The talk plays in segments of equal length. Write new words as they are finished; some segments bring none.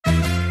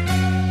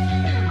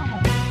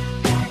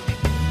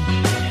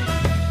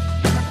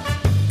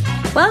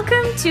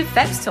Welcome to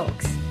FEPS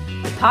Talks,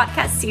 the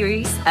podcast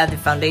series of the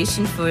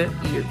Foundation for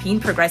European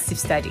Progressive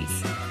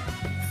Studies.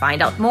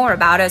 Find out more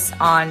about us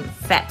on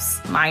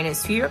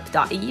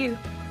feps-europe.eu.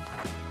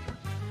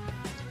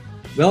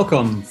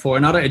 Welcome for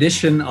another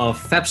edition of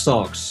FEPS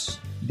Talks.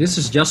 This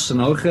is Justin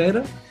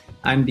Ogrede.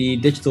 I'm the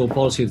Digital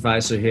Policy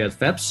Advisor here at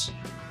FEPS.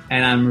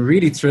 And I'm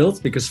really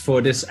thrilled because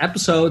for this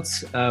episode,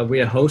 we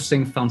are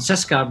hosting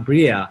Francesca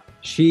Bria.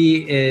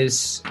 She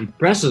is the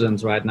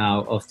president right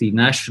now of the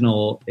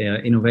National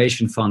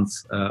Innovation Fund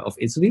of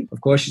Italy.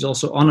 Of course, she's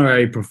also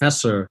honorary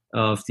professor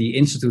of the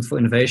Institute for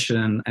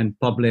Innovation and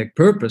Public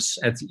Purpose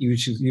at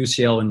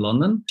UCL in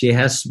London. She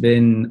has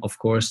been, of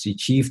course, the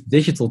Chief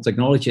Digital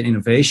Technology and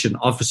Innovation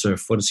Officer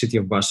for the city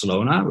of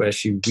Barcelona, where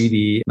she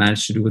really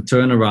managed to do a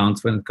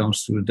turnaround when it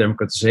comes to the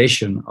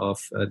democratization of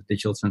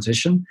digital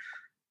transition.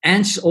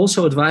 And she's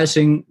also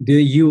advising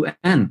the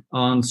UN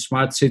on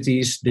smart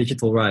cities,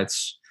 digital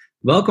rights.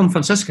 Welcome,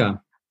 Francesca.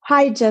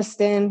 Hi,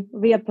 Justin.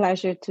 Real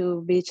pleasure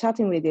to be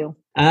chatting with you.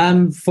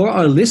 For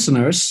our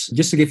listeners,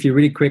 just to give you a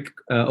really quick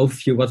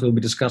overview of what we'll be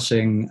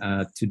discussing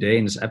today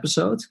in this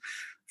episode.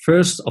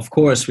 First, of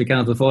course, we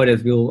cannot avoid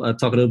it. We'll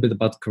talk a little bit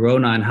about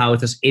Corona and how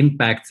it has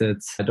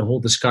impacted the whole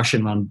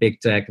discussion around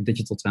big tech and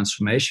digital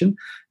transformation.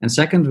 And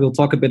second, we'll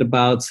talk a bit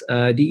about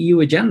the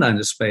EU agenda in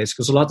this space,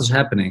 because a lot is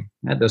happening.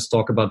 There's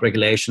talk about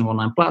regulation of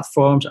online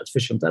platforms,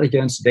 artificial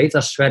intelligence,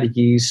 data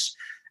strategies,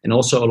 and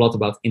also a lot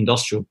about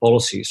industrial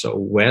policy. So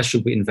where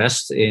should we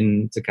invest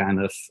in to kind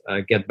of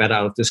get better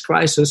out of this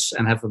crisis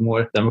and have a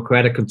more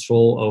democratic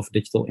control of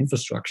digital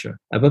infrastructure?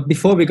 But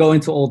before we go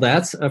into all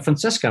that,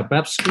 Francesca,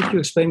 perhaps could you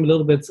explain a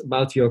little bit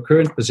about your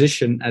current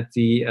position at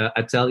the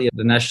Italia,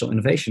 the National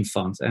Innovation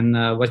Fund, and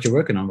what you're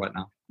working on right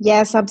now?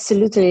 Yes,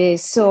 absolutely.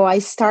 So I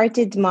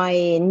started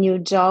my new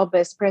job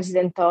as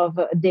president of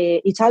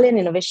the Italian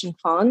Innovation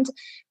Fund,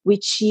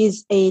 which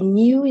is a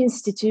new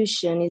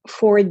institution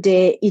for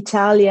the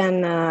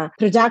Italian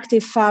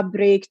productive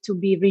fabric to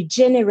be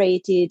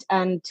regenerated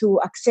and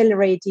to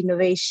accelerate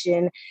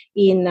innovation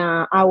in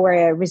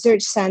our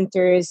research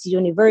centers,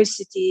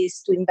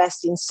 universities, to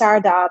invest in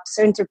startups,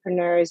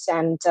 entrepreneurs,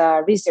 and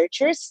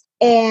researchers.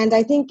 And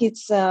I think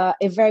it's a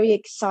very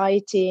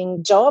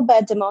exciting job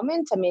at the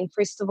moment. I mean,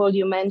 first of all,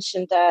 you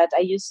mentioned that I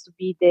used to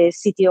be the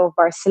city of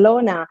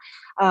Barcelona,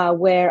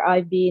 where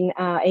I've been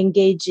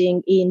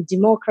engaging in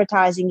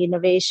democratizing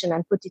innovation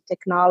and putting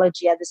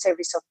technology at the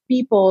service of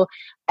people,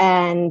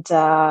 and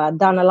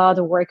done a lot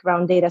of work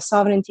around data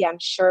sovereignty. I'm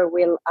sure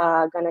we're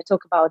going to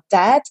talk about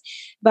that.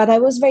 But I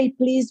was very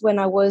pleased when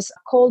I was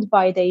called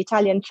by the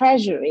Italian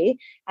Treasury,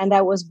 and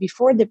that was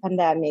before the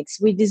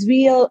pandemics, with this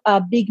real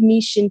big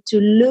mission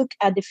to look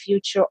at the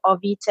future of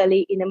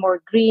Italy in a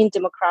more green,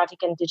 democratic,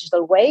 and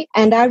digital way.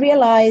 And I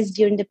realized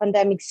during the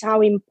pandemics how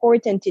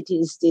important it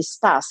is, this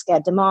task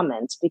at the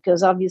moment,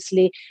 because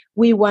obviously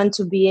we want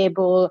to be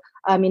able,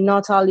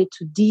 not only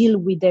to deal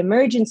with the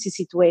emergency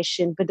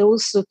situation, but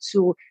also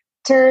to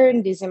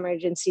turn this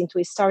emergency into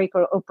a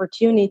historical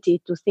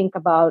opportunity to think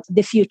about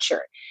the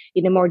future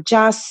in a more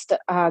just,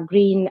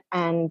 green,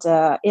 and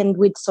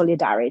with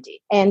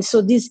solidarity. And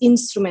so this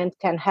instrument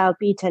can help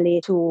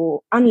Italy to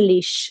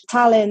unleash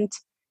talent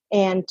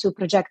and to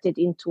project it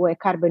into a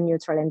carbon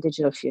neutral and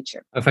digital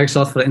future. Thanks a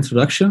lot for the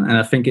introduction. And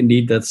I think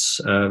indeed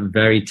that's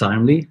very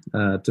timely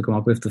to come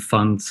up with the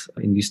fund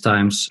in these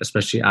times,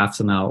 especially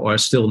after now or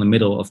still in the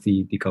middle of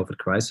the COVID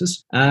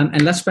crisis.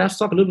 And let's perhaps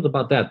talk a little bit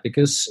about that,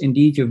 because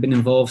indeed you've been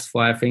involved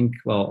for, I think,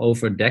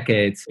 over a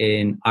decade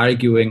in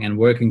arguing and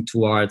working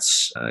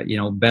towards,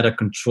 better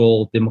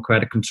control,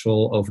 democratic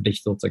control over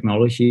digital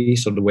technology.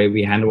 So the way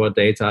we handle our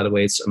data, the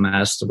way it's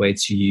amassed, the way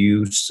it's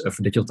used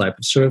for digital type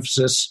of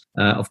services.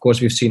 Of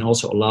course, we've seen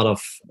also a lot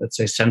of, let's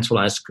say,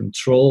 centralized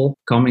control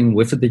coming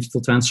with the digital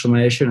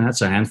transformation.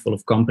 That's a handful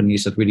of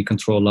companies that really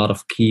control a lot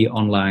of key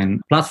online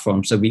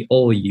platforms that we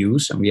all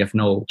use, and we have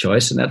no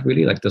choice in that,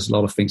 really. Like, there's a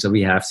lot of things that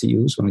we have to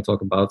use when we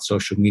talk about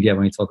social media,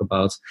 when we talk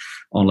about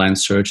online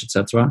search,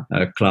 etc.,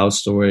 cloud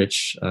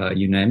storage,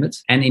 you name it.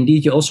 And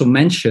indeed, you also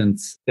mentioned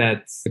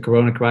that the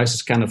Corona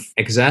crisis kind of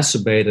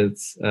exacerbated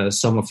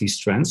some of these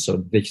trends. So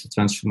digital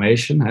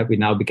transformation, we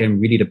now became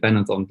really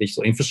dependent on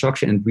digital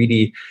infrastructure, and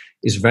really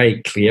is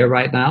very clear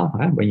right now.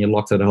 When you're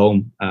locked at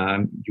home,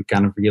 you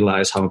kind of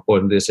realize how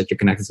important it is that you're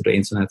connected to the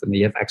internet and that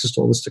you have access to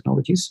all these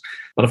technologies.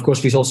 But of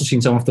course, we've also seen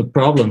some of the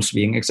problems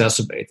being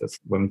exacerbated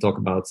when we talk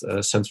about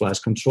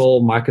centralized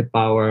control, market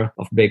power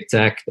of big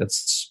tech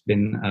that's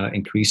been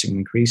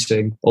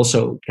increasing.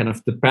 Also, kind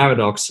of the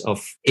paradox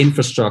of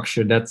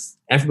infrastructure that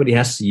everybody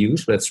has to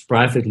use, but it's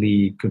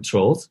privately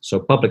controlled. So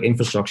public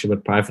infrastructure,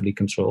 but privately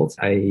controlled.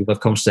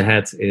 What comes to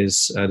head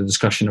is the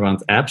discussion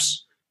around apps,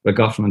 where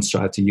governments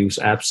try to use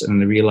apps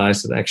and they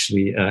realize that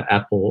actually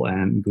Apple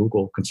and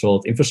Google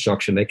controlled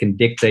infrastructure. They can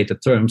dictate the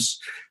terms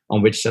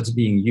on which that's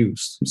being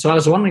used. So I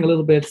was wondering a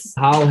little bit,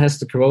 how has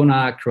the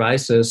Corona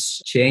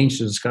crisis changed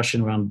the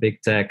discussion around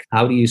big tech?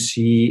 How do you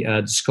see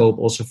the scope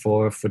also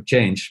for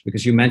change?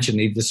 Because you mentioned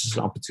this is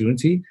an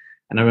opportunity.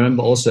 And I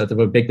remember also that there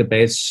were big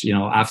debates,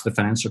 after the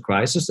financial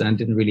crisis, and it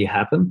didn't really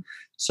happen.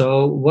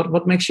 So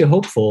what makes you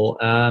hopeful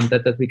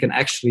that we can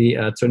actually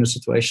turn the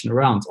situation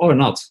around or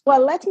not?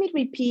 Well, let me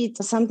repeat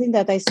something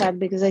that I said,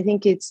 because I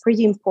think it's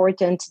pretty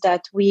important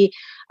that we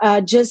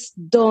just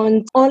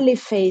don't only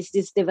face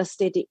this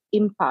devastating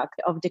impact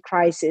of the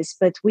crisis,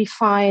 but we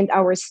find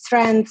our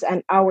strength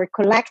and our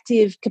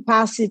collective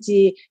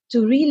capacity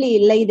to really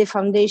lay the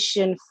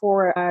foundation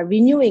for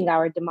renewing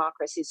our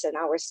democracies and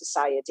our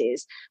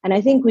societies. And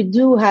I think we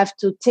do have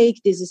to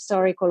take this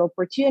historical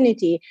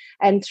opportunity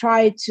and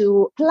try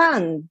to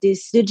plan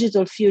this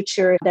digital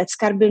future that's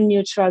carbon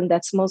neutral,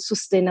 that's more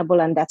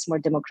sustainable, and that's more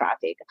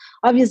democratic.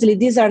 Obviously,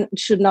 these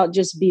should not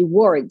just be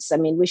words. I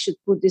mean, we should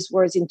put these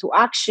words into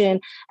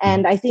action.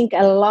 And I think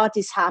a lot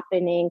is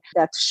happening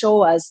that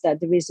show us that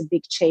there is a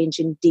big change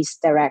in this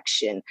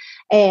direction.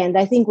 And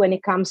I think when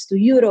it comes to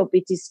Europe,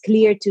 it is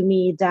clear to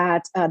me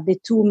that the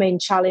two main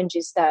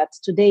challenges that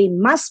today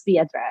must be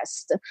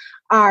addressed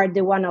are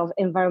the one of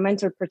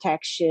environmental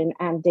protection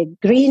and the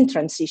green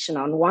transition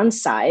on one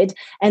side,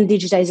 and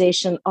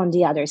digitization on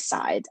the other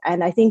side.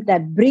 And I think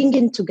that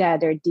bringing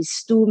together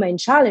these two main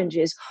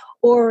challenges,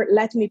 or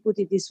let me put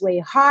it this way,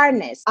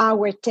 harness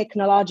our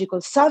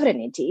technological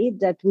sovereignty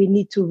that we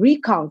need to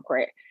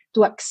reconquer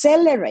to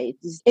accelerate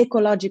this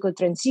ecological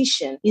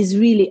transition, is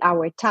really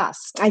our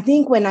task. I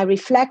think when I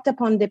reflect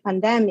upon the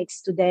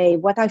pandemics today,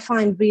 what I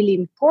find really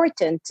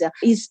important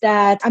is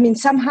that,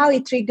 somehow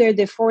it triggered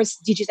the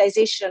forced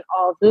digitization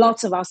of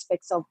lots of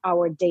aspects of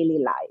our daily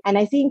life. And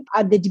I think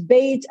the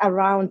debate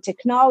around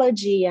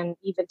technology and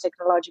even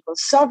technological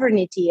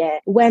sovereignty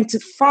went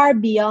far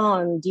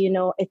beyond,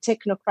 a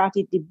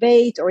technocratic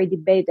debate or a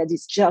debate that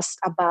is just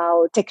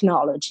about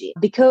technology,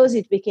 because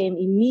it became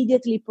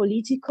immediately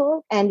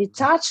political and it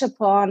touched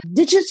upon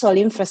digital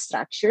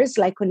infrastructures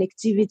like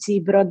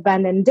connectivity,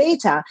 broadband, and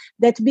data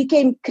that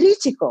became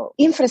critical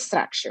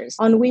infrastructures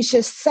on which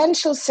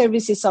essential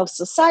services of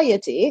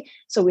society,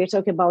 so we're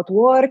talking about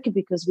work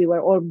because we were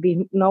all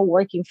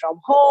working from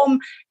home,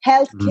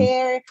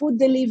 healthcare, food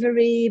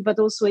delivery, but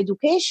also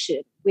education,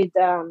 with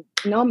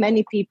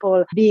many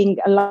people being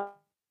locked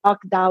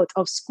out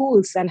of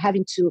schools and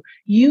having to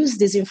use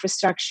this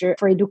infrastructure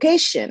for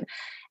education.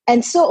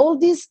 And so all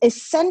these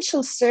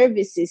essential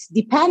services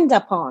depend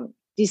upon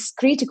this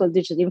critical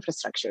digital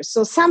infrastructure.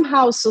 So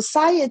somehow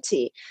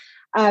society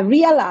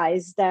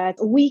realized that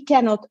we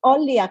cannot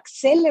only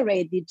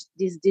accelerate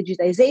this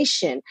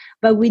digitization,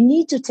 but we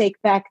need to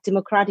take back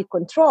democratic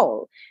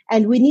control,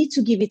 and we need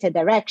to give it a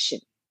direction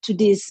to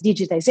this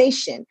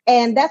digitization.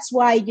 And that's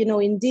why,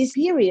 in this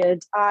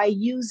period, I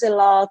use a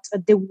lot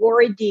the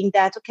wording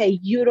that,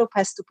 Europe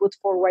has to put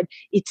forward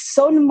its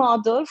own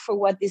model for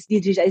what this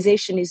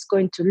digitization is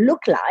going to look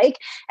like.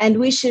 And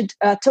we should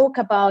talk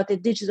about a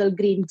digital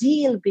Green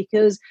Deal,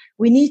 because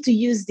we need to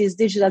use this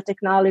digital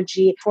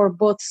technology for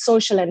both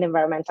social and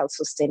environmental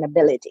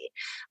sustainability.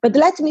 But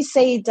let me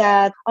say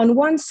that on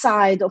one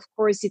side, of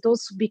course, it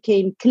also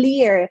became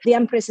clear the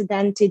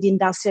unprecedented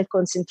industrial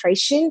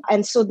concentration.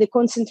 And so the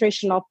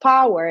concentration of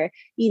power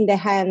in the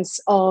hands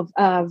of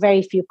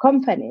very few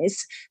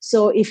companies.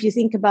 So if you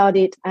think about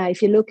it, if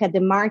you look at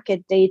the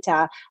market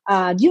data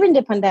during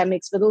the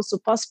pandemics, but also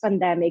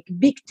post-pandemic,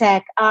 big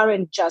tech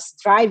aren't just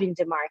driving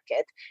the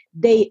market,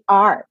 they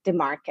are the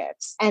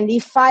markets. And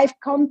if 5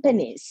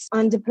 companies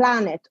on the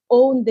planet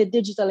own the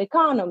digital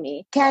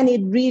economy, can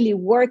it really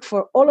work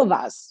for all of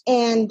us?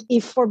 And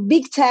if for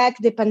big tech,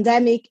 the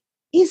pandemic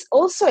is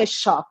also a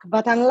shock,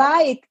 but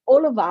unlike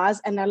all of us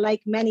and unlike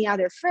many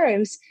other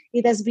firms,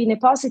 it has been a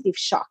positive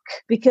shock,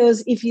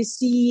 because if you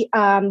see,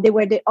 they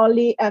were the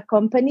only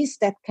companies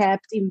that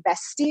kept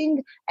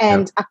investing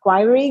and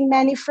acquiring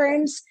many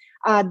firms.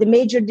 The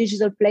major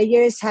digital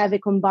players have a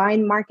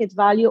combined market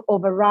value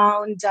of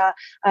around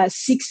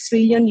 $6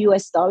 trillion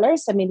US.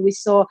 We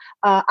saw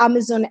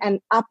Amazon and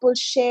Apple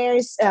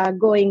shares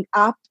going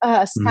up,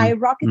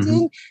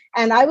 skyrocketing.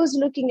 And I was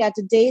looking at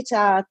the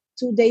data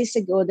 2 days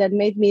ago that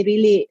made me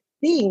really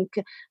think,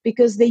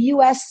 because the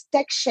US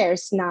tech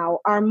shares now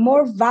are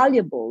more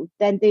valuable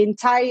than the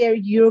entire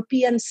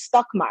European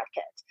stock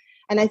market.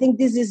 And I think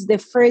this is the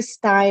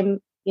first time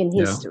in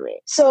history.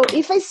 So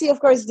if I see,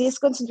 of course, this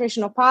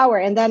concentration of power,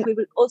 and then we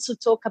will also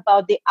talk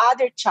about the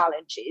other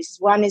challenges.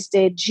 One is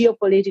the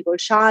geopolitical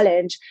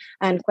challenge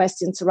and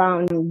questions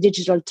around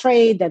digital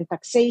trade and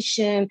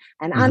taxation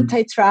and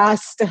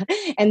antitrust.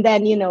 And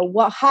then,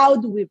 how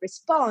do we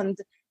respond?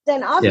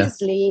 Then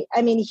obviously,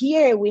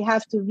 here we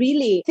have to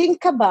really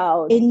think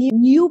about a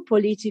new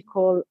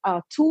political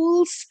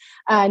tools,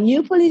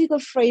 new political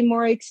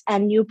frameworks,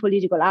 and new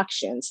political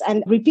actions.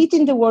 And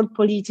repeating the word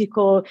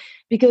political,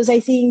 because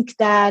I think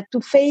that to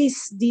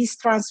face this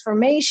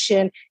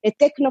transformation, a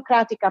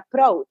technocratic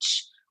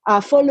approach,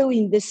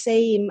 following the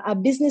same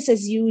business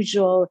as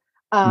usual,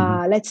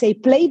 let's say,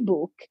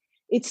 playbook,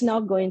 it's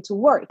not going to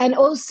work. And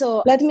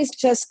also, let me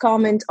just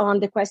comment on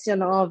the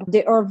question of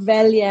the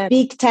Orwellian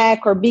big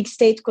tech or big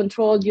state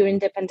control during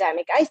the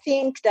pandemic. I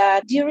think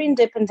that during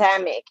the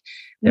pandemic,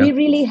 we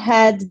really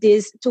had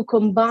this to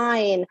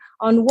combine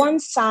on one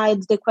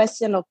side the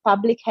question of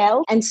public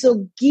health. And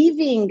so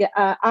giving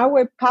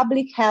our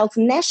public health,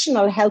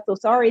 national health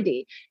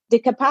authority, the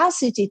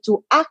capacity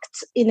to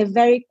act in a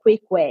very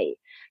quick way,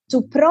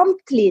 to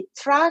promptly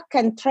track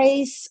and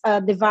trace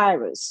the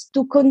virus,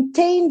 to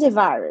contain the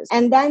virus,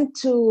 and then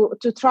to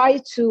try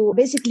to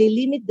basically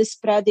limit the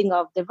spreading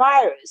of the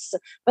virus.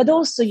 But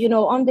also,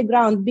 on the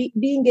ground,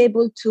 being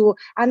able to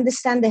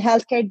understand the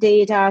healthcare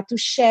data, to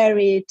share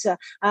it,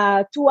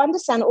 to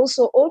understand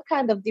also all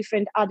kinds of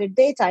different other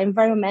data,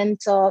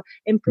 environmental,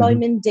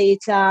 employment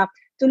data,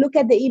 to look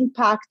at the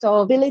impact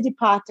of mobility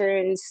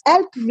patterns,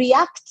 help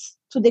react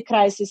to the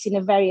crisis in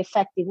a very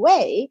effective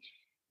way.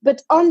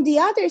 But on the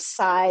other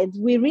side,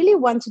 we really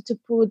wanted to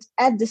put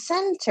at the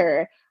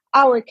center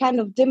our kind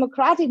of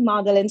democratic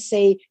model and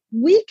say,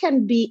 we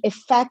can be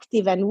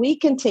effective and we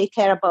can take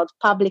care about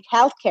public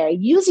health care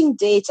using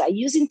data,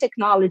 using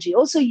technology,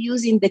 also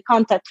using the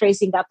contact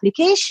tracing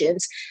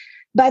applications,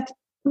 but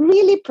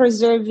really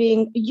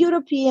preserving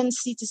European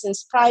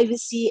citizens'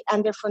 privacy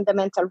and their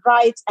fundamental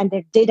rights and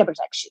their data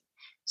protection.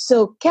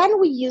 So can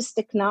we use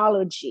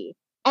technology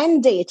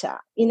and data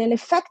in an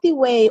effective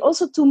way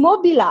also to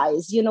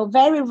mobilize,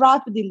 very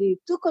rapidly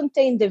to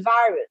contain the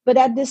virus, but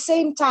at the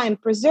same time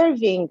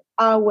preserving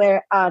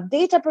our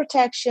data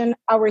protection,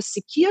 our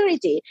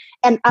security,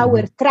 and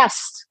our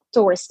trust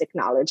towards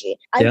technology.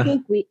 I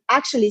think we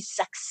actually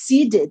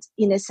succeeded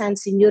in a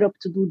sense in Europe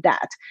to do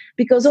that.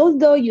 Because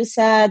although you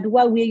said,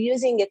 well, we're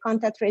using a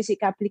contact tracing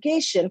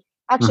application,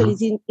 actually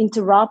it's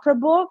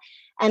interoperable.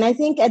 And I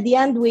think at the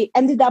end, we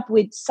ended up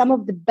with some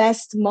of the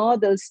best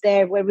models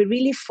there where we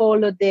really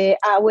followed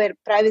our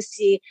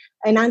privacy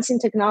enhancing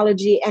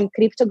technology and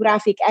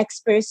cryptographic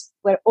experts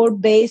were all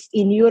based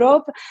in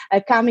Europe,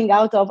 coming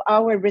out of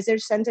our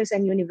research centers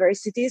and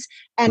universities.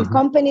 And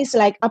companies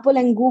like Apple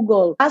and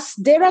Google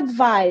asked their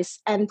advice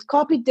and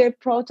copied their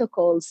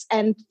protocols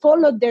and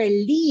followed their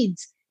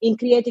leads in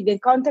creating a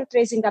contact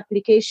tracing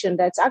application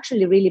that's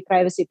actually really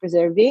privacy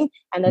preserving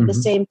and at the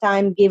same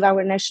time give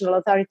our national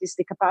authorities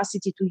the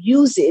capacity to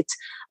use it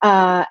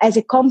as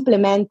a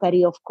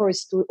complementary, of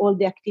course, to all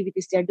the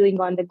activities they're doing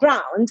on the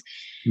ground.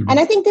 And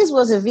I think this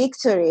was a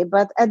victory.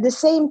 But at the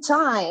same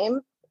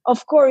time,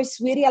 of course,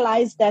 we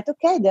realized that,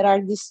 okay, there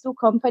are these two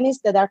companies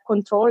that are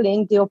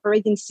controlling the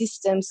operating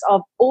systems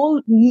of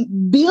all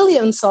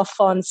billions of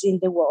phones in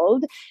the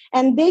world,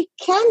 and they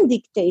can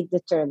dictate the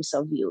terms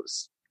of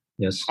use.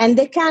 Yes. And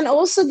they can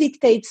also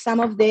dictate some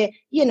of the,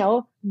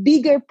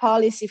 bigger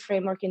policy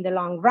framework in the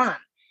long run.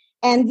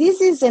 And this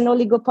is an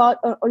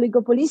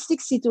oligopolistic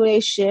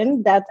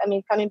situation that,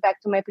 coming back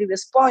to my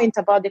previous point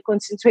about the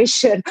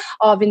concentration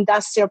of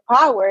industrial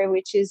power,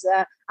 which is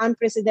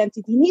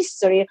unprecedented in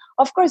history,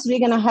 of course, we're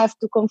going to have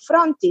to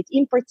confront it,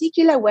 in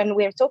particular when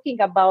we're talking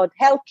about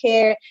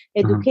healthcare,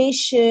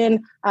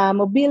 education,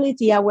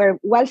 mobility, our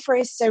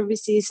welfare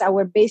services,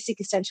 our basic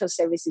essential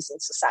services in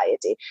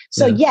society.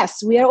 So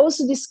yes, we are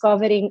also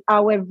discovering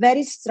our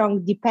very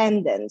strong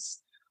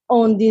dependence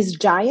on these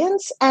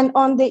giants and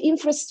on the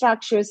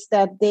infrastructures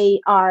that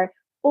they are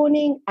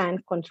owning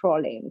and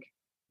controlling.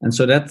 And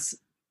so that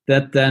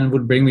then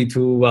would bring me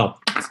to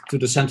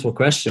the central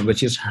question,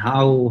 which is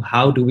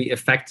how do we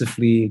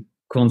effectively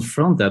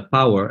confront that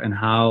power and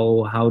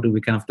how do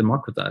we kind of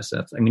democratize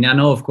that? I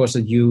know, of course,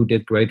 that you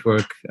did great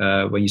work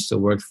when you still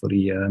worked for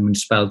the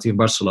municipality of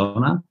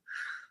Barcelona,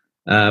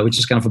 which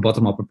is kind of a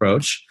bottom-up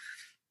approach.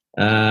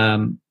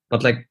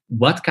 But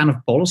what kind of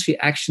policy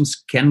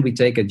actions can we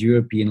take at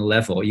European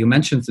level? You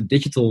mentioned the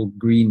digital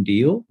Green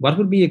Deal. What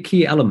would be a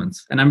key element?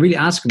 And I'm really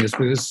asking this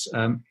because,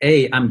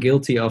 I'm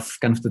guilty of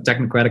kind of the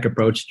technocratic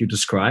approach you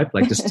described,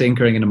 like this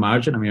tinkering in the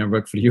margin. I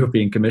work for the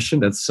European Commission.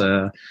 That's,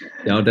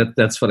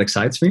 that's what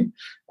excites me.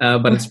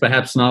 But it's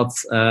perhaps not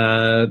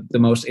the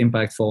most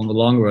impactful in the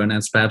long run, and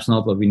it's perhaps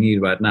not what we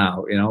need right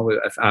now.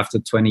 After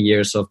 20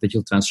 years of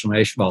digital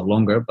transformation, well,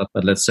 longer, but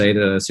let's say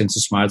since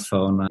the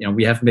smartphone,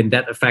 we haven't been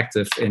that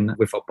effective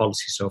with our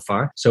policy so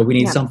far. So we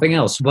need something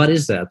else. What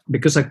is that?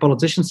 Because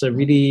politicians are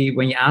really,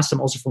 when you ask them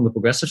also from the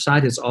progressive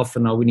side, it's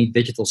often, we need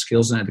digital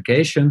skills and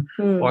education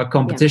or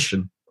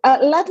competition.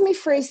 Let me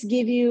first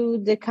give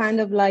you the kind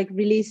of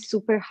really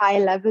super high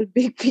level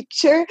big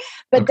picture,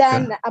 but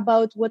then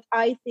about what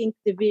I think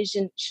the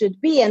vision should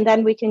be. And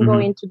then we can go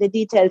into the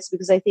details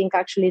because I think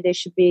actually they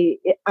should be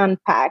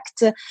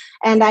unpacked.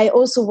 And I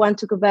also want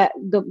to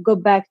go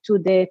back to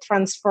the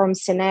transform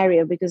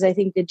scenario because I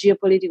think the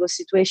geopolitical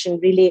situation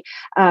really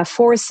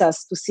forces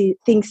us to see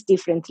things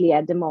differently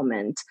at the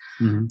moment.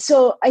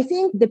 So I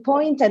think the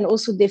point and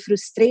also the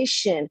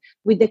frustration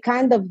with the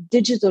kind of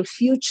digital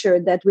future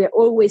that we're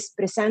always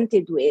presented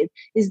with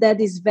is that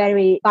it's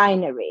very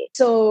binary.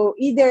 So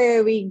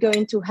either we're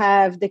going to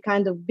have the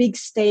kind of big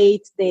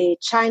state, the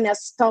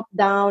China's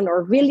top-down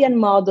or Orwellian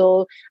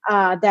model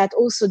that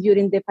also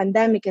during the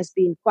pandemic has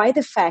been quite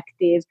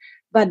effective,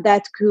 but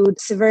that could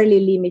severely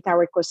limit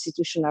our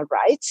constitutional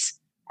rights.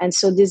 And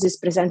so this is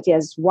presented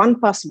as one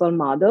possible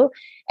model.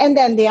 And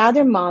then the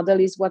other model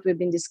is what we've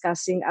been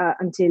discussing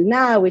until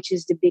now, which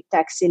is the big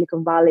tech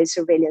Silicon Valley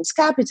surveillance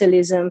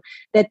capitalism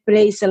that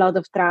places a lot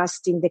of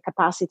trust in the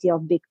capacity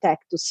of big tech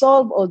to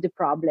solve all the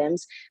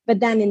problems. But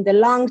then in the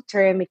long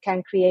term, it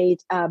can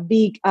create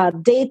big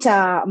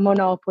data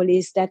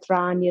monopolies that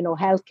run,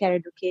 healthcare,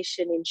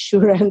 education,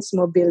 insurance,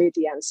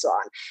 mobility, and so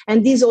on.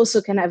 And these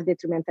also can have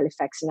detrimental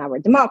effects in our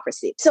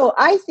democracy. So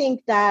I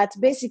think that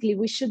basically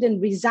we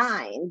shouldn't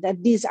resign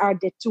that these are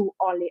the two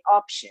only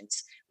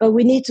options, but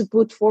we need to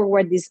put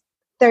forward this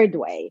third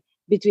way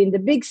between the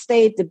big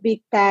state, the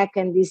big tech,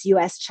 and this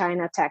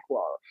US-China tech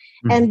wall.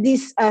 Mm-hmm. And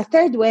this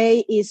third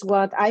way is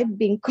what I've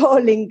been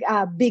calling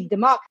big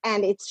democracy.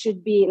 And it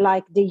should be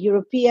like the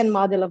European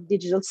model of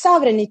digital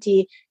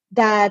sovereignty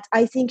that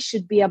I think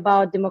should be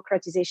about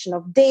democratization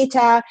of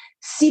data,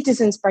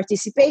 citizens'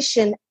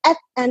 participation,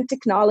 and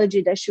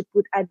technology that should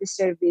put at the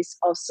service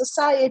of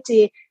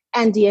society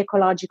and the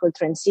ecological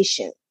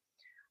transition.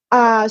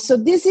 So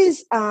this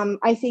is,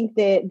 I think,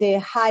 the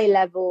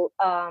high-level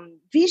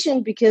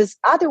vision, because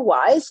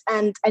otherwise,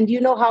 and you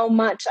know how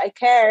much I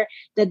care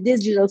that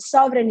digital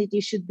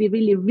sovereignty should be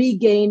really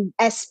regained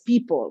as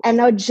people, and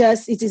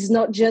it is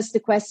not just the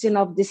question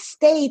of the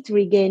state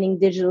regaining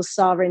digital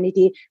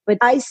sovereignty, but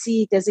I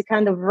see it as a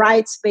kind of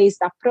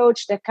rights-based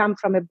approach that comes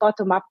from a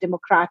bottom-up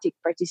democratic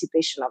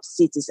participation of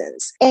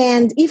citizens.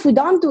 And if we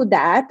don't do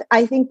that,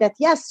 I think that,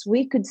 yes,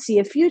 we could see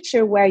a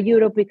future where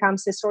Europe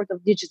becomes a sort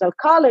of digital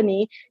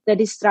colony that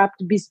is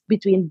trapped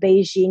between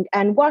Beijing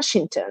and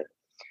Washington.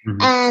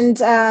 Mm-hmm.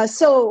 And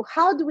so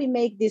how do we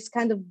make this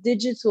kind of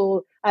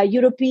digital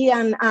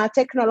European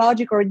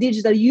technological or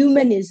digital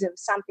humanism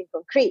something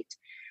concrete?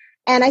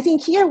 And I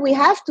think here we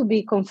have to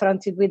be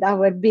confronted with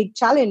our big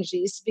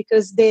challenges,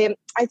 because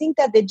I think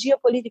that the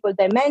geopolitical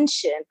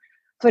dimension,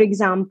 for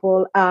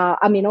example,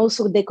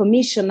 also the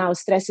Commission now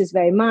stresses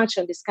very much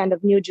on this kind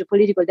of new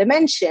geopolitical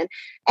dimension.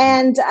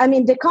 And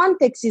the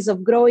context is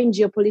of growing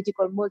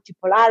geopolitical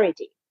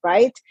multipolarity,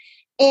 right?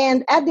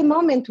 And at the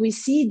moment, we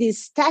see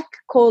this tech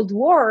Cold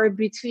War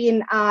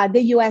between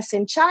the US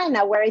and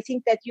China, where I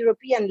think that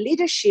European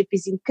leadership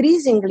is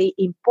increasingly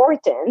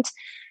important,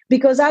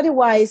 because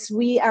otherwise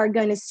we are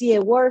going to see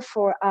a war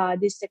for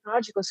this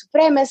technological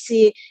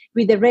supremacy,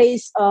 with the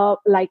race of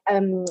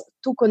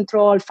to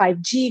control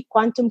 5G,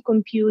 quantum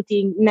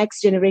computing,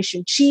 next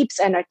generation chips,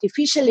 and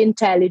artificial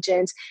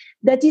intelligence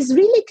that is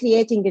really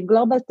creating a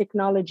global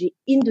technology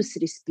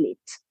industry split.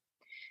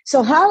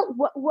 So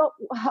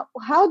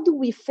how do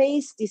we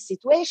face this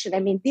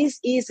situation? This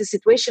is a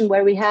situation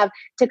where we have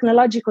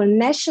technological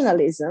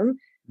nationalism,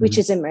 which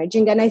is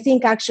emerging. And I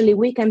think actually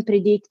we can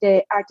predict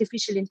the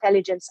artificial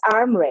intelligence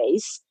arm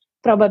race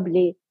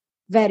probably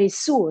very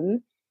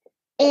soon.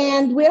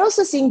 And we're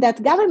also seeing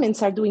that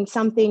governments are doing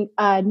something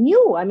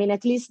new.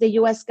 At least the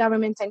US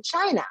government and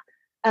China.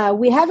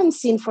 We haven't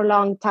seen for a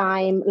long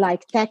time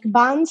like tech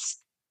bans,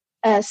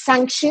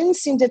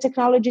 sanctions in the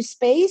technology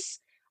space,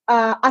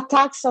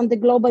 attacks on the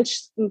global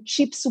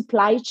chip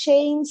supply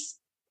chains.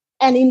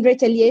 And in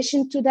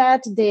retaliation to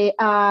that, the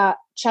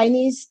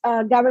Chinese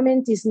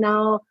government is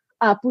now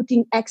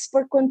putting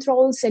export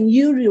controls and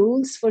new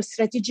rules for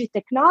strategic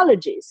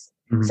technologies,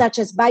 such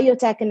as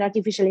biotech and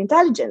artificial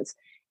intelligence.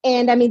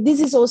 And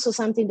this is also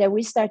something that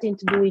we're starting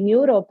to do in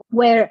Europe,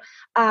 where,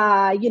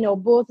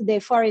 both the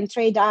Foreign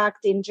Trade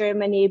Act in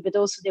Germany, but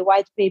also the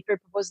white paper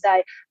proposed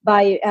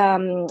by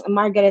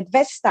Margaret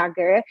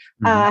Vestager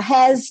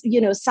has,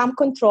 some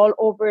control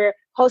over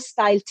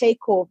hostile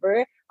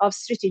takeover of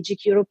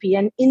strategic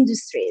European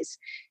industries.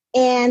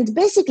 And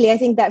basically, I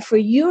think that for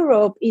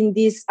Europe in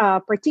this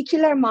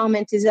particular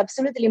moment is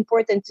absolutely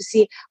important to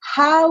see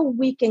how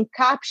we can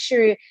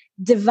capture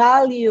the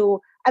value,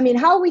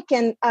 how we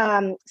can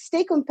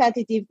stay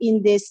competitive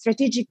in the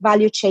strategic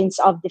value chains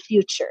of the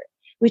future,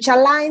 which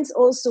aligns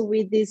also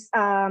with this,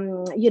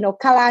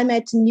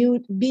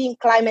 being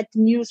climate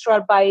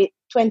neutral by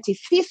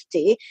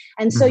 2050.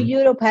 And so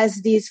Europe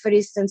has these, for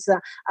instance,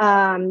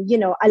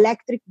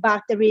 electric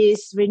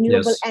batteries,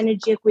 renewable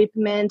energy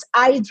equipment,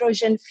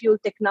 hydrogen fuel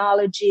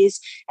technologies.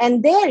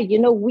 And there,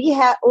 we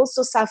are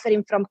also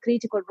suffering from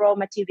critical raw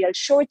material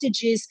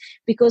shortages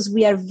because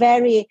we are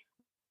very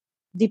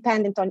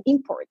dependent on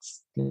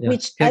imports. Yeah.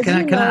 Which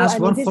can I ask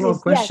one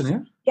follow-up question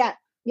here?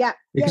 Yeah.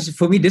 Because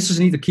for me, this is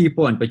indeed a key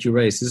point that you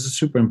raised. This is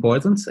super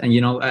important. And,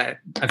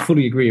 I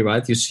fully agree,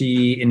 right? You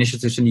see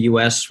initiatives in the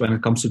US when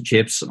it comes to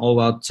chips, all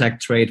about tech,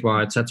 trade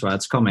war, etc.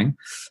 It's coming.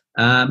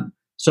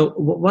 So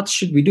what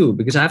should we do?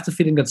 Because I have the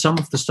feeling that some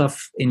of the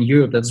stuff in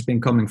Europe that's been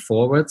coming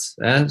forward,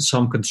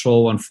 some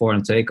control on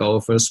foreign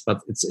takeovers,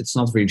 but it's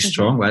not really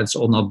strong, right? It's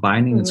all not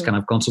binding. It's kind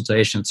of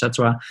consultation,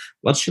 etc.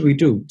 What should we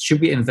do?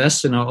 Should we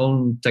invest in our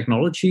own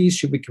technologies?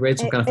 Should we create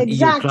some kind of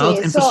EU cloud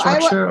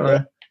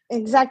infrastructure?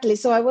 Exactly.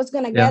 So I was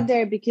going to get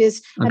there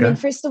because, I mean,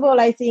 first of all,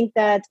 I think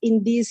that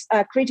in these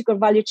critical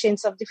value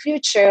chains of the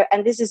future,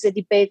 and this is a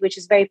debate which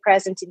is very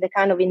present in the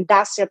kind of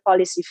industrial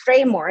policy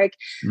framework,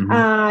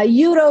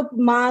 Europe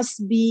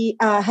must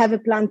have a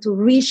plan to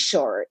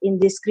reshore in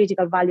these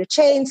critical value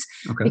chains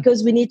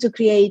because we need to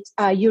create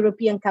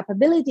European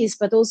capabilities,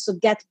 but also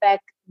get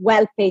back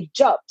well-paid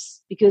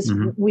jobs because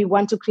we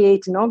want to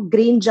create,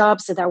 green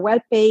jobs that are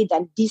well-paid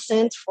and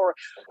decent for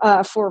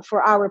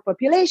our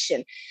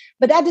population.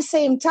 But at the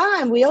same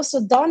time, we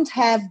also don't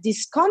have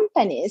these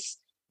companies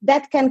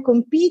that can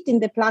compete in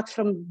the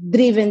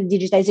platform-driven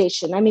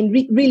digitization. I mean,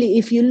 really,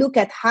 if you look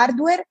at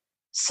hardware,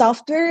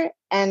 software,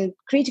 and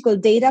critical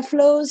data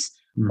flows,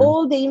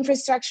 all the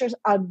infrastructures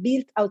are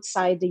built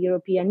outside the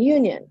European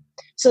Union.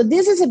 So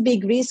this is a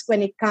big risk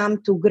when it comes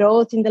to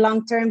growth in the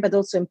long term, but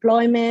also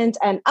employment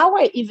and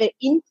our even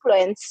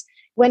influence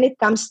when it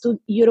comes to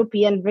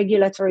European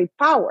regulatory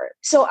power.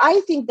 So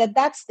I think that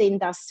that's the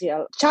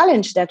industrial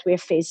challenge that we're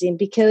facing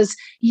because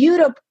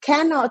Europe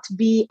cannot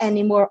be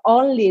anymore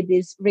only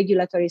this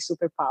regulatory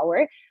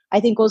superpower. I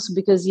think also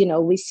because,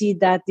 we see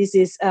that this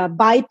is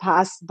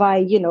bypassed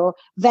by,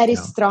 very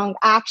strong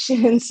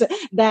actions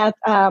that,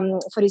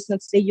 for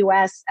instance, the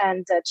US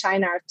and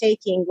China are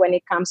taking when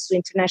it comes to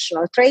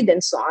international trade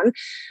and so on.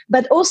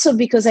 But also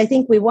because I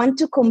think we want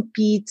to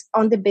compete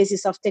on the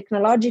basis of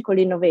technological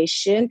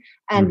innovation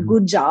and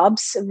good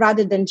jobs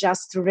rather than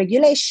just through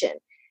regulation.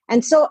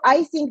 And so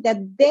I think that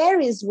there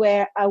is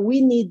where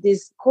we need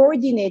this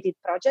coordinated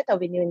project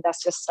of a new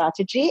industrial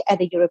strategy at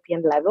a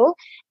European level.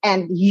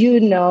 And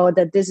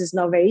that this is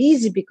not very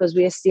easy because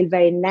we are still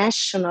very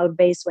national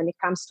based when it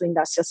comes to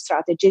industrial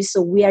strategies.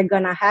 So we are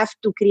going to have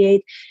to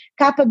create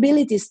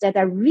capabilities that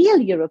are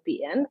real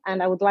European.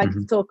 And I would like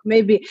to talk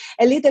maybe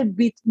a little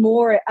bit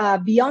more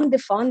beyond the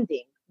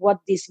funding, what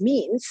this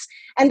means.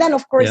 And then,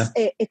 of course,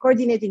 a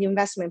coordinated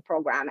investment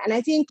program. And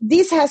I think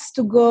this has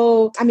to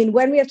go,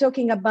 when we are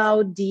talking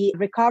about the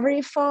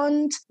recovery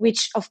fund,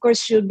 which of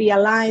course should be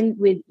aligned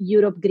with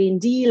Europe Green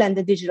Deal and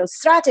the digital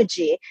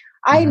strategy,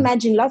 I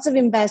imagine lots of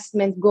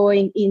investment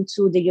going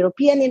into the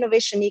European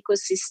innovation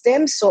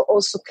ecosystem. So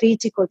also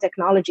critical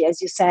technology,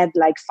 as you said,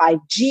 like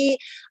 5G,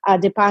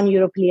 the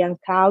pan-European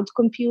cloud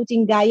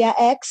computing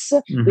Gaia-X,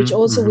 which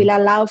also will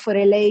allow for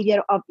a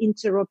layer of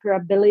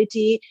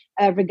interoperability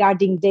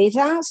regarding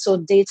data. So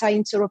data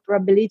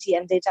interoperability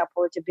and data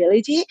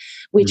portability,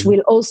 which will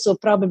also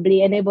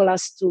probably enable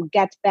us to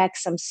get back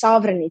some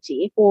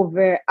sovereignty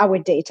over our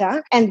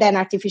data. And then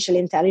artificial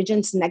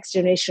intelligence, next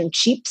generation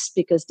chips,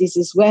 because this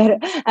is where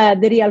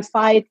the real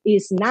fight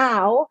is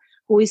now,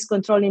 who is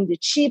controlling the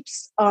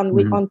chips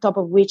on top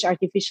of which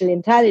artificial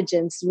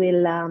intelligence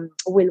will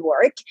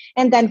work,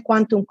 and then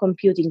quantum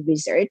computing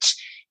research.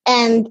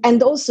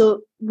 And also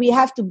we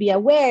have to be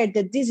aware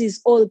that this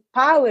is all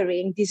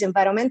powering these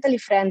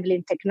environmentally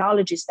friendly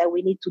technologies that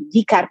we need to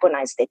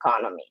decarbonize the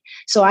economy.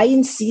 So I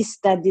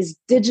insist that these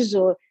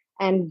digital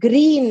and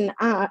green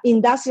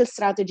industrial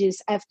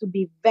strategies have to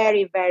be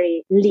very,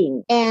 very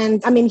linked.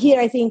 And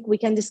here I think we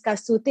can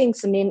discuss two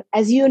things.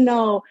 As you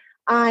know,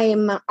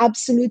 I'm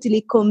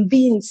absolutely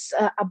convinced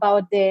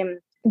about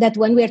that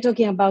when we are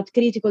talking about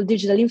critical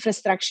digital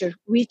infrastructure,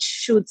 we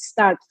should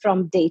start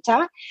from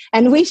data,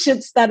 and we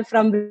should start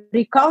from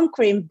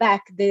reconquering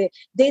back the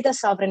data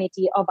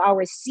sovereignty of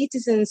our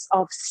citizens,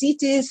 of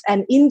cities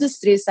and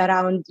industries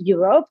around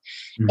Europe.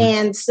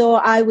 And so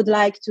I would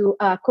like to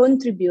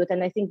contribute,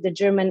 and I think the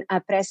German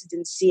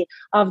presidency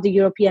of the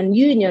European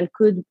Union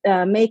could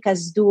make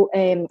us do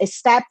a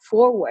step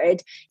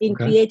forward in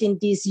creating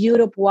this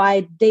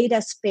Europe-wide data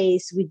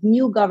space with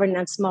new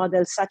governance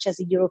models such as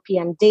the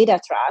European Data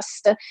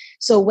Trust.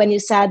 So when you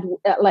said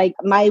like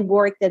my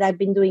work that I've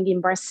been doing in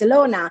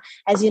Barcelona,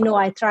 as you know,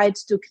 I tried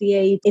to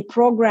create a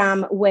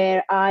program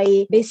where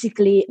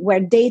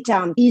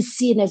data is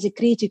seen as a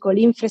critical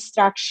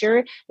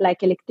infrastructure,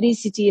 like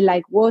electricity,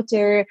 like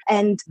water,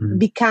 and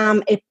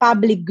become a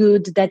public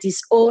good that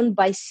is owned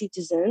by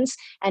citizens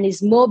and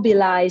is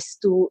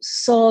mobilized to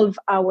solve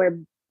our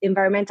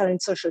environmental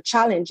and social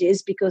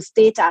challenges, because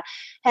data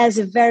has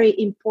a very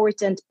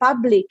important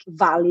public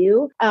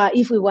value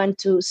if we want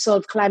to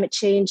solve climate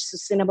change,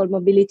 sustainable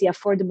mobility,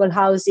 affordable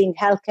housing,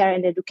 healthcare,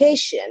 and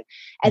education.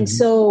 And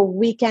so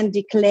we can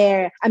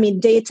declare,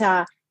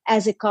 data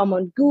as a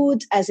common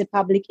good, as a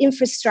public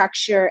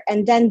infrastructure,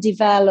 and then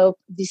develop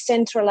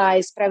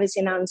decentralized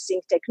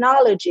privacy-enhancing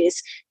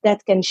technologies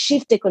that can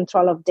shift the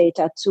control of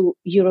data to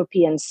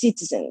European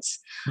citizens.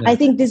 I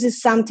think this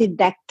is something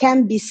that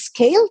can be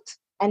scaled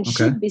and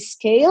should be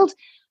scaled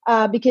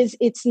because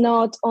it's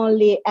not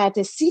only at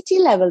a city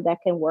level that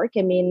can work.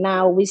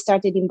 Now we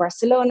started in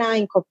Barcelona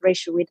in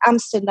cooperation with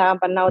Amsterdam,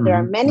 but now there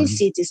are many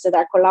cities that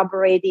are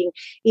collaborating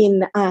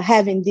in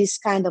having this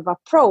kind of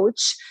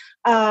approach.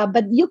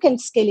 But you can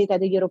scale it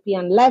at the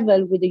European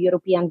level with the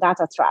European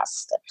Data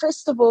Trust.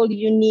 First of all,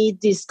 you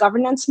need this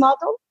governance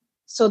model.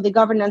 So the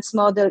governance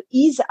model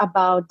is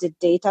about the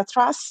data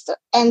trust,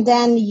 and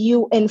then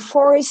you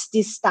enforce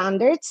these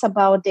standards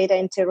about data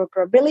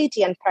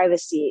interoperability and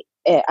privacy,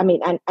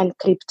 and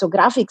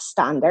cryptographic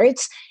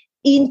standards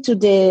into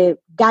the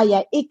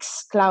Gaia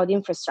X cloud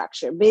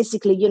infrastructure.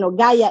 Basically,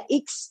 Gaia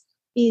X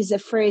is a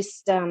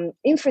first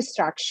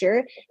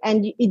infrastructure,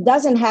 and it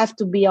doesn't have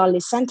to be only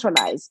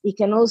centralized. It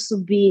can also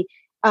be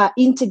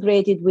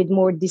integrated with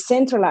more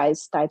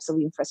decentralized types of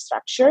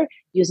infrastructure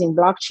using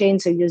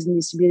blockchains or using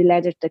distributed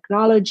ledger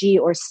technology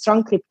or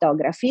strong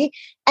cryptography,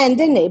 and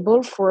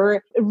enable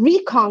for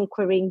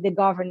reconquering the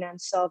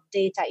governance of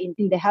data in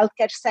the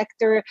healthcare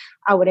sector,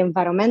 our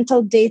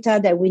environmental data,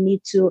 that we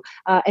need to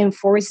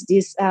enforce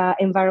these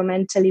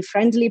environmentally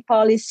friendly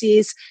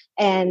policies,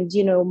 and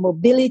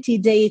mobility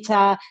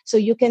data. So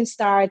you can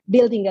start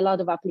building a lot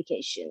of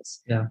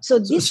applications. Yeah. So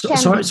this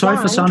sorry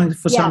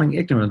for sounding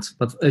ignorant,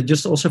 but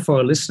just also for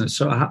our listeners.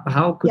 So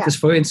how could this,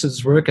 for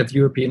instance, work at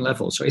European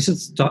level? So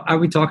are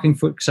we talking,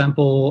 for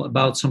example,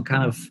 about some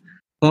kind of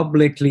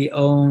publicly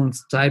owned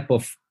type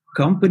of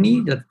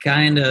company that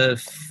kind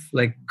of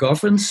like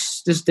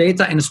governs this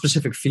data in a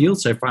specific field,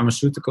 say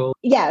pharmaceutical?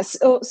 Yes.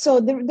 So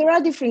there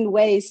are different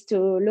ways to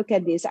look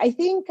at this. I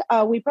think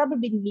we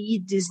probably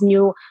need these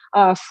new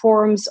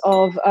forms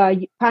of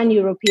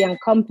pan-European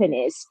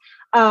companies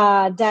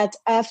that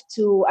have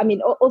to,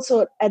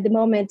 also at the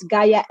moment,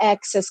 Gaia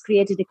X has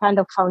created a kind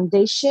of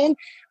foundation,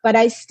 but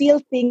I still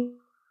think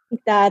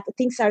that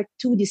things are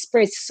too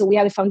dispersed. So we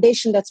have a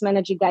foundation that's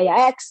managing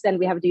Gaia X, then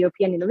we have the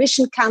European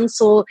Innovation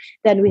Council,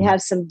 then we have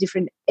some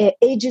different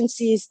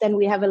agencies, then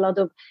we have a lot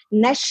of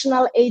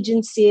national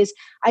agencies.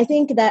 I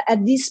think that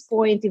at this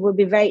point, it would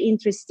be very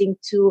interesting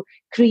to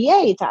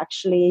create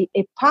actually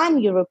a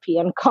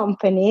pan-European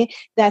company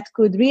that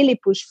could really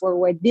push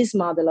forward this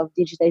model of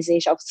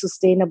digitization, of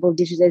sustainable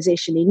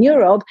digitization in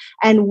Europe,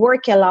 and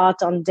work a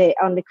lot on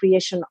the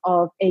creation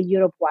of a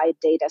Europe-wide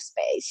data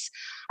space.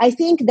 I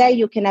think that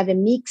you can have a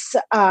mix.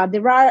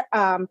 There are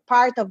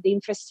part of the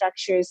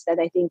infrastructures that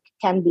I think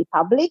can be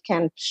public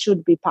and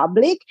should be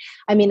public.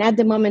 At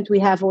the moment, we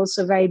have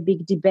also a very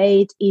big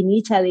debate in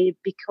Italy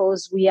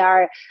because we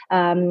are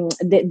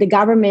the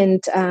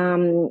government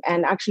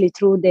and actually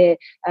through the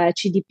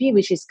CDP,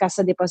 which is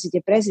Cassa Depositi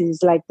e Prestiti,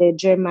 is like the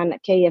German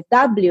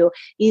KfW,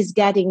 is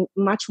getting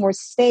much more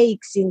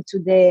stakes into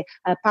the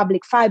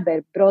public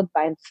fiber,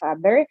 broadband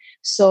fiber.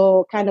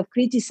 So kind of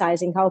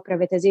criticizing how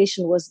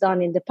privatization was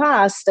done in the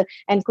past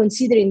and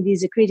considering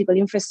this a critical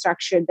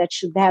infrastructure that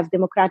should have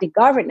democratic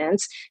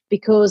governance,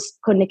 because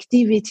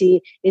connectivity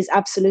is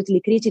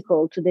absolutely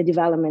critical to the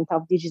development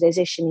of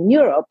digitization in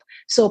Europe.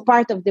 So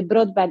part of the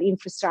broadband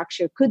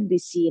infrastructure could be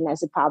seen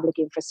as a public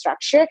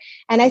infrastructure.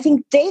 And I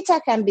think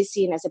data can be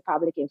seen as a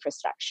public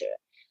infrastructure.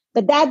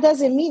 But that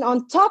doesn't mean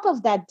on top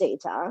of that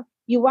data,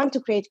 you want to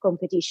create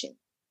competition.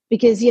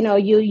 Because, you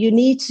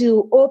need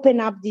to open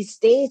up this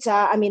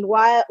data.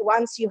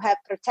 Once you have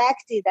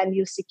protected and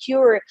you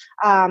secure,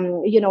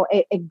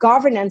 a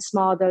governance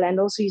model,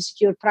 and also you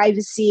secure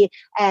privacy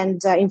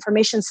and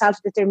information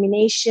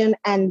self-determination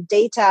and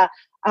data,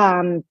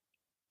 and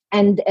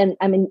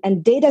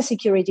data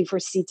security for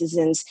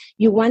citizens,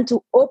 you want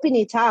to open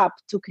it up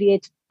to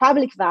create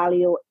public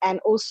value and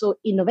also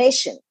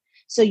innovation.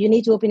 So you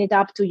need to open it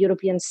up to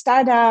European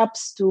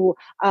startups, to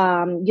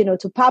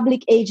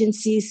public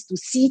agencies, to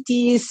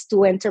cities,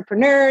 to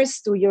entrepreneurs,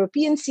 to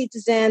European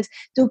citizens,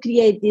 to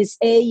create these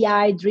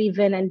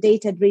AI-driven and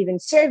data-driven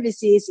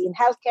services in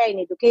healthcare, in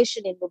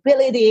education, in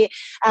mobility,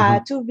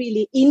 to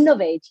really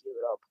innovate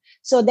Europe.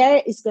 So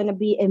there is going to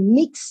be a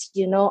mix,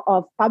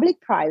 of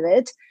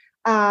public-private.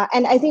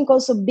 And I think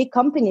also big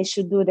companies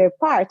should do their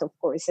part, of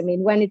course.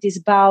 When it is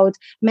about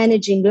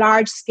managing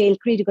large-scale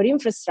critical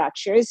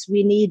infrastructures,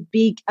 we need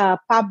big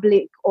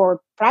public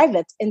or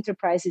private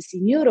enterprises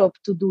in Europe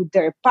to do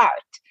their part.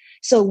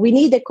 So we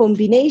need a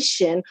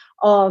combination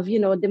of,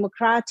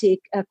 democratic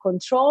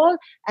control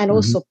and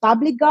also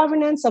public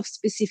governance of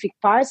specific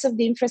parts of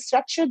the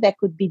infrastructure. That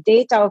could be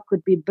data, or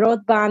could be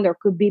broadband, or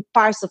could be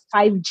parts of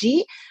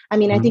 5G.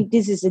 I think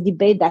this is a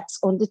debate that's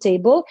on the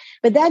table.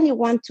 But then you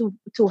want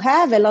to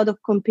have a lot of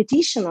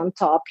competition on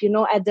top,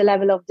 at the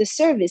level of the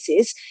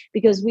services,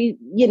 because we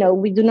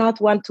do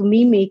not want to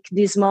mimic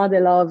this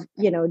model of,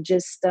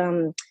 just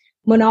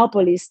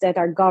monopolies that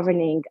are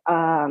governing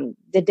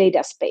the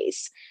data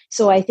space.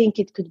 So I think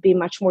it could be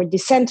much more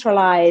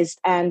decentralized,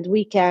 and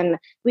we can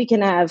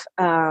have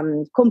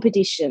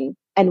competition,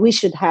 and we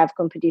should have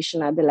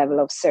competition at the level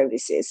of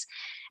services.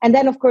 And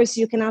then, of course,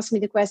 you can ask me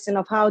the question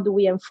of how do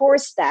we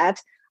enforce that.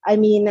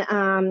 In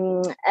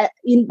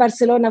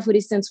Barcelona, for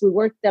instance, we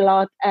worked a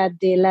lot at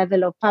the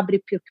level of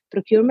public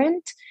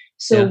procurement.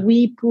 So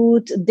we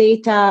put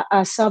data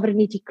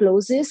sovereignty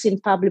clauses in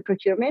public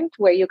procurement,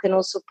 where you can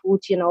also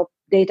put,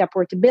 data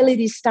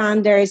portability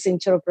standards,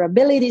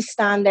 interoperability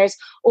standards,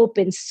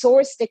 open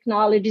source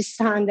technology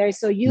standards.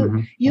 So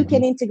you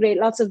can integrate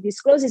lots of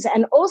these clauses,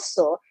 and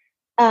also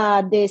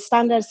the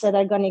standards that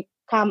are going to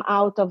come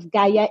out of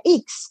Gaia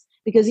X.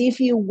 Because if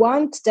you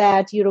want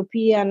that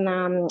European,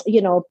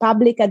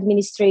 public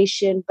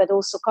administration, but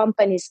also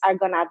companies are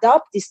going to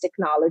adopt this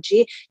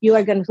technology, you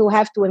are going to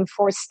have to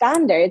enforce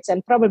standards,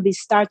 and probably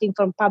starting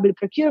from public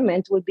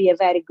procurement would be a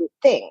very good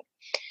thing.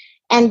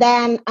 And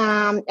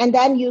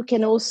then you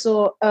can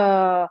also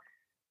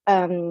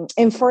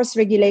enforce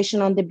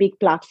regulation on the big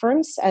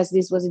platforms, as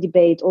this was a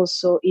debate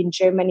also in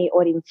Germany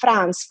or in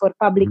France for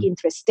public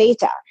interest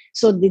data.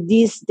 So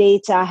this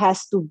data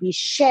has to be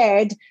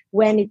shared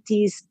when it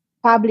is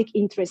public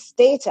interest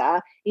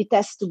data. It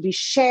has to be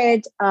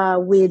shared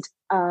with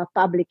a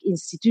public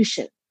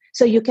institution.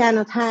 So you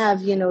cannot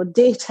have,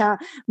 data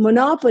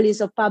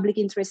monopolies of public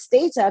interest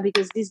data,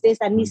 because this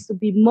data needs to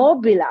be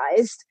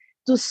mobilized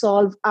to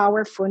solve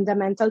our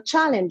fundamental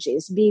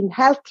challenges, being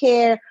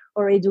healthcare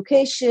or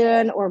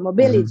education or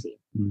mobility.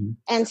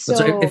 And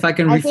so if I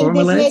can I think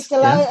this reformulate, makes a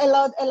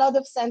lot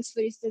of sense,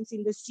 for instance,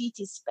 in the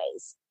city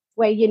space,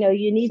 where, you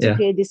need to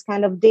create this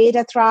kind of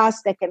data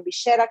trust that can be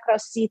shared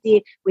across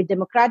city with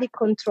democratic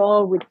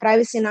control, with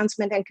privacy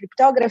enhancement and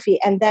cryptography,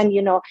 and then,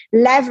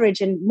 leverage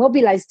and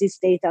mobilize this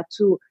data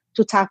to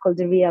tackle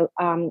the real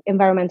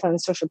environmental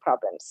and social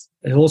problems.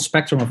 A whole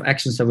spectrum of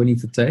actions that we need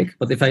to take.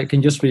 But if I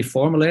can just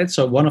reformulate,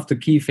 so one of the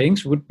key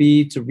things would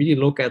be to really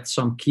look at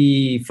some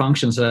key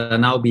functions that are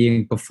now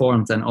being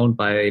performed and owned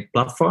by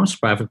platforms,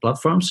 private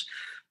platforms,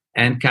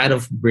 and kind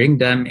of bring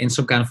them in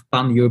some kind of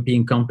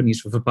pan-European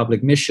companies with a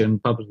public mission,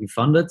 publicly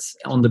funded,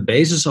 on the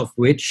basis of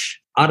which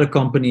other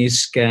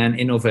companies can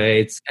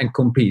innovate and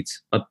compete.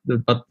 But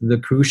the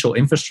crucial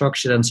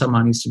infrastructure then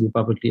somehow needs to be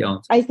publicly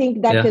owned. I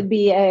think that could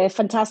be a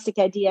fantastic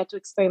idea to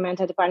experiment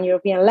at the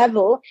pan-European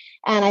level.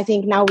 And I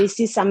think now we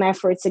see some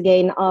efforts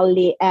again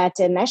only at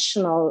a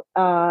national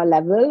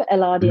level, a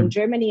lot in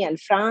Germany and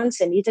France,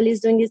 and Italy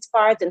is doing its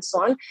part and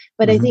so on.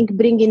 But I think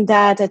bringing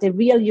that at a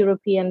real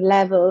European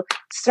level,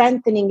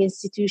 strengthening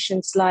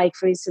institutions like,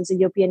 for instance, the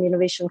European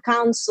Innovation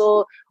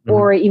Council,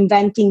 or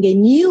inventing a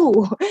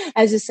new,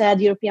 as you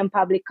said, European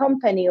public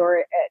company or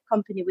a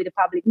company with a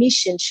public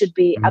mission should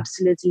be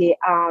absolutely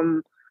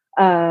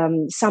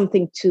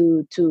something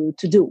to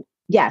do.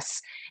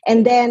 Yes.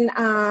 And then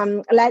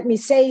let me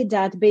say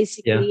that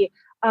basically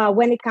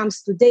when it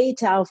comes to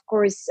data, of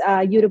course,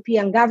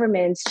 European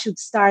governments should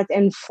start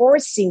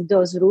enforcing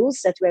those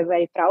rules that we're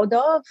very proud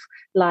of,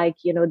 like,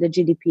 the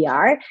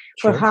GDPR,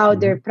 for how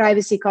their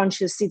privacy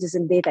conscious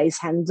citizen data is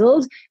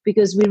handled,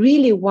 because we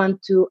really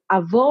want to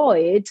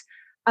avoid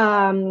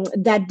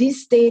that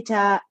this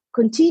data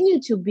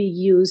continue to be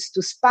used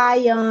to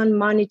spy on,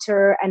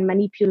 monitor, and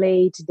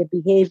manipulate the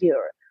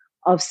behavior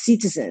of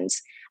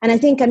citizens. And I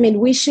think,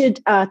 we should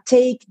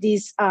take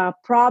this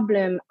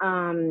problem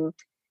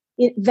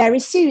very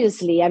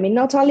seriously.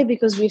 Not only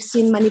because we've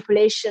seen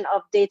manipulation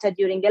of data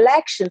during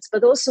elections,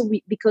 but also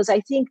because I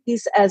think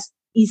this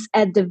is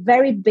at the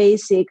very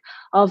basic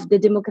of the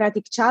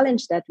democratic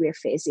challenge that we're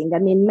facing.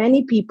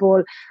 Many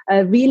people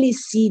really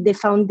see the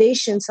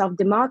foundations of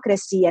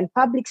democracy and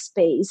public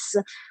space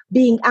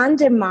being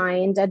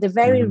undermined at the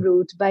very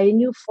root by a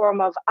new form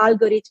of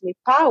algorithmic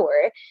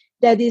power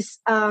that is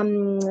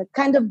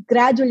kind of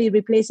gradually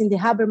replacing the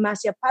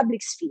Habermasian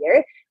public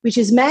sphere, which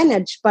is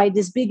managed by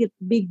these big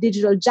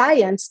digital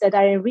giants that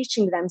are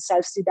enriching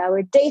themselves with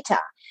our data.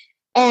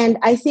 And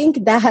I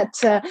think that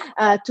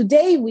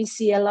today we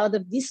see a lot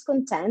of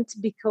discontent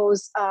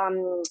because,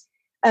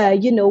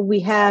 we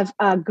have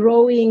a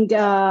growing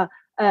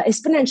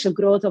exponential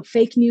growth of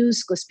fake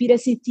news,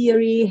 conspiracy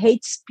theory,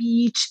 hate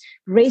speech,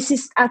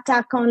 racist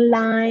attack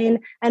online.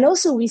 And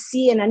also we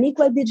see an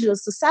unequal digital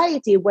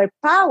society where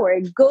power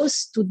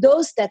goes to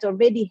those that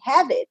already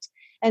have it.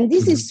 And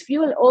this is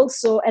fuel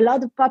also a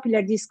lot of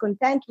popular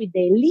discontent with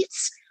the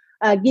elites,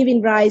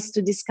 giving rise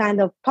to this kind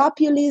of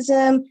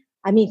populism.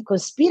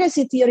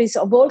 Conspiracy theories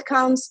of all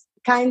kinds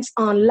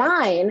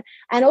online,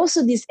 and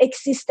also this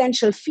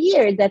existential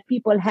fear that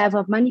people have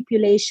of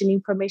manipulation,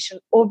 information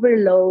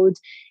overload,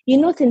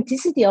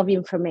 inauthenticity of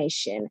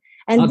information.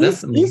 And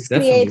this is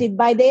created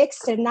by the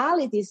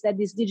externalities that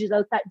these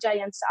digital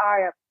giants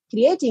are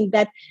creating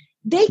that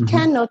they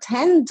cannot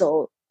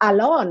handle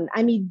alone.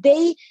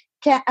 They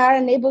are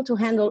unable to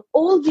handle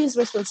all these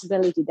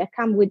responsibilities that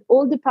come with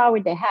all the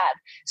power they have.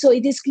 So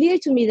it is clear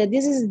to me that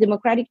this is a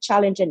democratic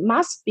challenge and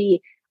must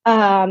be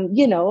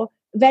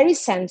very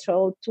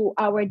central to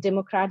our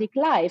democratic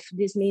life.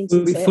 This means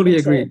it's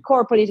a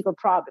core political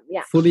problem.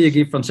 Yeah, fully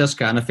agree,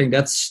 Francesca. And I think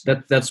that's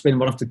been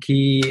one of the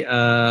key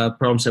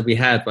problems that we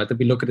had, right? That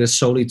we look at this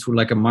solely through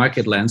like a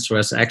market lens,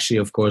 whereas actually,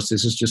 of course,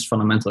 this is just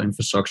fundamental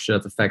infrastructure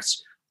that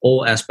affects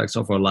all aspects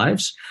of our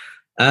lives.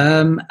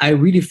 I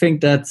really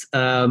think that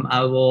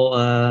I will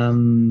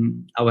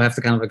have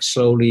to kind of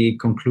slowly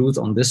conclude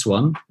on this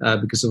one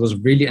because it was a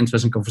really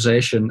interesting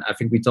conversation. I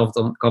think we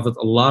covered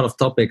a lot of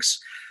topics,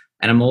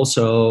 and I'm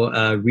also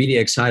really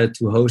excited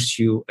to host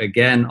you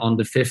again on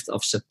the 5th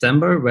of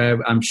September, where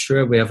I'm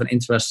sure we have an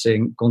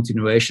interesting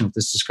continuation of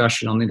this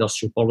discussion on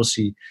industrial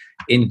policy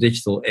in the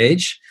digital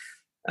age.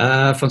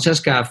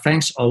 Francesca,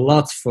 thanks a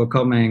lot for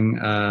coming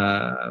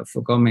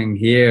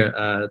here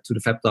to the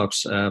FAB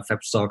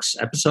Talks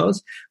episode.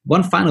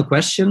 One final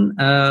question: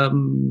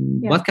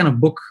 what kind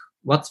of book?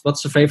 What's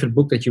the favorite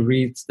book that you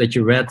read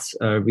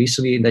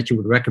recently and that you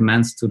would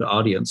recommend to the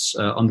audience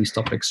on these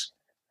topics?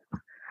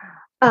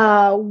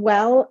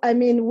 Well, I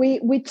mean,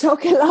 we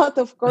talk a lot,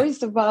 of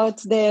course,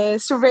 about the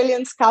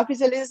surveillance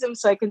capitalism.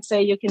 So I can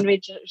say you can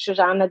read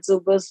Shoshana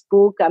Zuboff's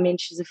book. I mean,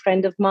 she's a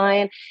friend of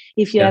mine.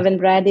 If you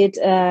haven't read it,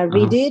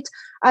 read it.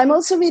 I'm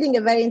also reading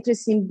a very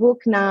interesting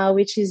book now,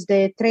 which is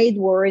The Trade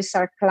Wars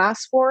Are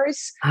Class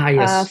Wars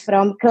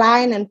from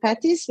Klein and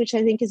Pettis, which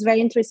I think is very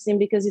interesting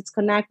because it's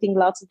connecting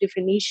lots of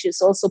different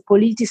issues, also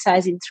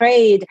politicizing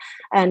trade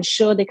and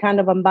show the kind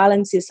of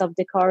imbalances of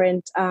the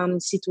current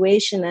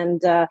situation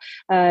and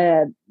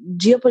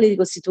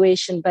geopolitical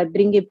situation, but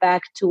bring it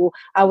back to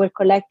our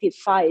collective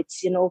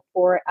fights,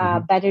 for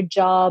better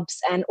jobs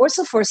and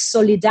also for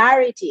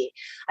solidarity.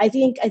 I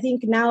think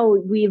now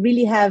we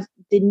really have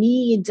the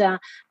need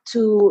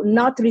to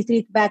not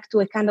retreat back to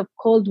a kind of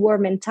Cold War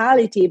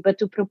mentality, but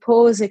to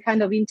propose a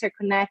kind of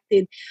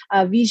interconnected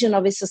vision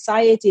of a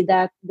society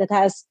that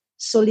has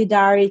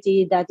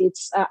solidarity, that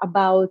it's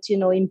about,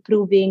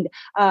 improving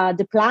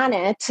the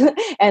planet.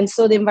 And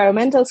so the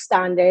environmental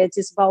standards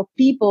is about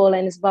people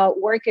and it's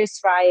about workers'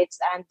 rights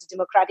and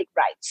democratic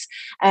rights.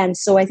 And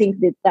so I think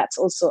that's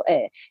also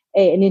an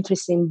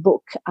interesting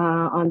book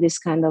on this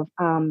kind of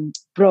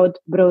broad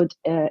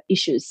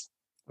issues.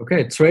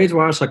 Okay, trade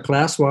wars are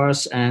class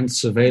wars and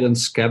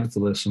surveillance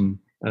capitalism.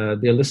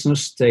 Dear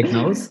listeners, take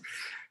note.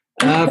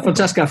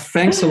 Francesca,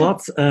 thanks a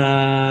lot.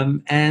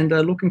 And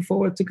looking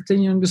forward to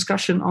continuing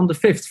discussion on the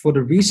 5th for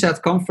the Reset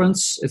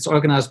Conference. It's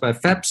organized by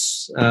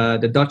FEPS,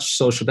 the Dutch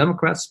Social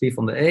Democrats, B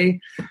van de A,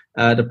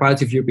 the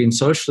Party of European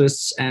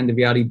Socialists, and the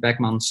Wiari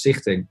Beckman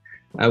Stichting.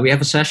 We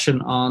have a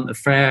session on a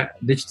fair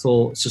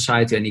digital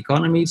society and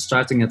economy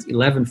starting at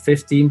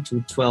 11:15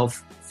 to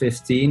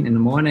 12:15 in the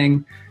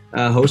morning.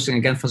 Hosting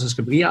again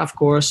Francisca Bria, of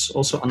course.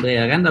 Also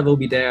Andrea Renda will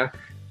be there.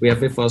 We have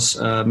with us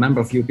a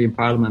member of European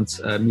Parliament,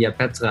 Mia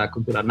Petra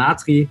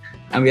Kumpula-Natri.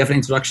 And we have an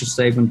introduction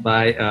statement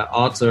by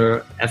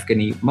author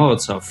Evgeny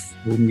Morozov,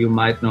 whom you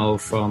might know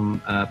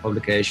from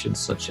publications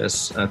such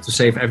as To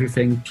Save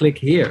Everything, Click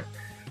Here.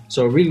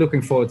 So really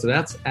looking forward to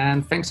that.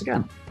 And thanks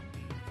again.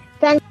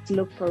 Thanks.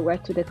 Look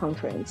forward to the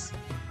conference.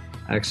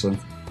 Excellent.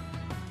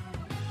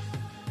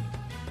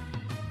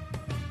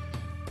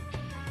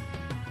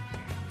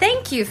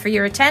 Thank you for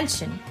your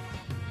attention.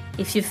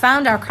 If you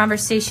found our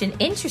conversation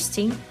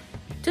interesting,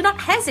 do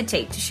not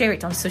hesitate to share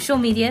it on social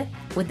media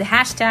with the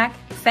hashtag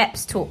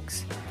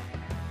FEPSTalks.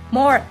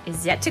 More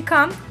is yet to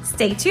come.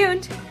 Stay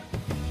tuned.